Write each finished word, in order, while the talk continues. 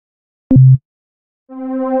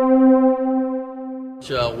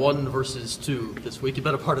1 versus 2 this week. You've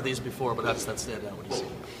been a part of these before, but that's stand out when you see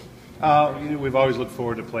it. We've always looked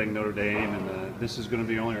forward to playing Notre Dame, and this is going to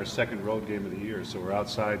be only our second road game of the year. So we're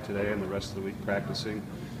outside today and the rest of the week practicing,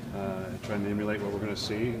 trying to emulate what we're going to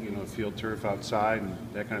see. Field turf outside and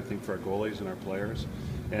that kind of thing for our goalies and our players.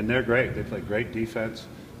 And they're great. They play great defense.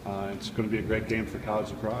 It's going to be a great game for college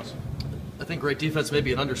lacrosse. I think great defense may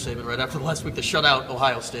be an understatement. Right after the last week, the shutout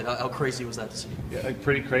Ohio State. How crazy was that to see? Yeah,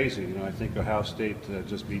 pretty crazy. I think Ohio State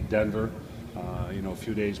just beat Denver, a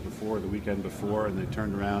few days before, the weekend before, and they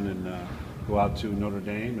turned around and go out to Notre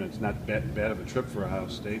Dame, and it's not bad of a trip for Ohio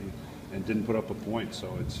State, and didn't put up a point.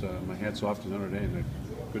 So it's my hat's off to Notre Dame. They're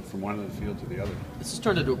good from one end of the field to the other. This has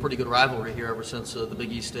turned into a pretty good rivalry here ever since the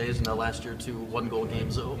Big East days, and now last year 2 one-goal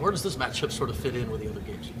games. Where does this matchup sort of fit in with the other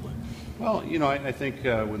games you play? Well, I think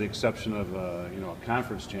with the exception of a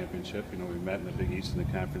conference championship, we met in the Big East in the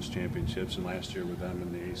conference championships, and last year with them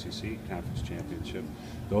in the ACC conference championship,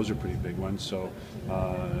 those are pretty big ones. So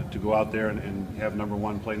to go out there and have number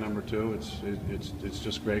 1 play number 2, it's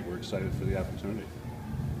just great. We're excited for the opportunity.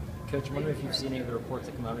 Coach, I'm wondering if you've seen any of the reports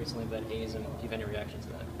that come out recently about Hayes, and if you have any reaction to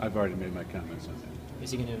that. I've already made my comments on that.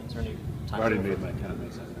 Is he going to? Is there any time? I've already made my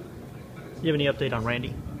comments on that. Do you have any update on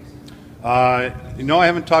Randy? No, I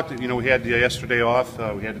haven't talked to, we had yesterday off.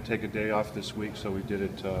 We had to take a day off this week, so we did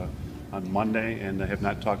it on Monday, and I have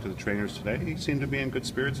not talked to the trainers today. He seemed to be in good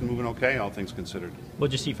spirits and moving okay, all things considered.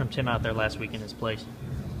 What did you see from Tim out there last week in his place?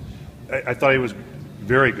 I thought he was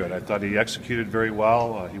very good. I thought he executed very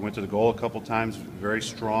well. He went to the goal a couple times, very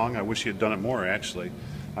strong. I wish he had done it more, actually.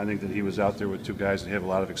 I think that he was out there with 2 guys that have a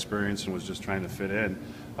lot of experience and was just trying to fit in.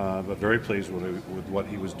 But very pleased with what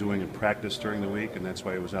he was doing in practice during the week, and that's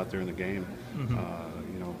why he was out there in the game,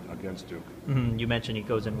 against Duke. You mentioned he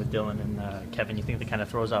goes in with Dylan and Kevin. You think that kind of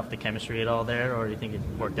throws off the chemistry at all there, or do you think it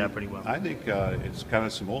worked out pretty well? I think it's kind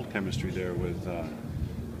of some old chemistry there with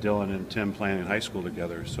Dylan and Tim playing in high school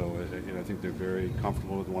together. So I think they're very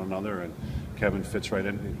comfortable with one another, and Kevin fits right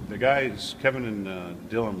in. The guys, Kevin and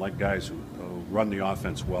Dylan, like guys who run the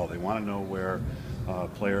offense well. They want to know where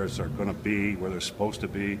players are going to be, where they're supposed to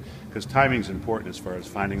be, because timing's important as far as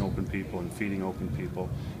finding open people and feeding open people,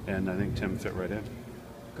 and I think Tim fit right in.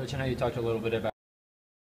 Coach, I know you talked a little bit about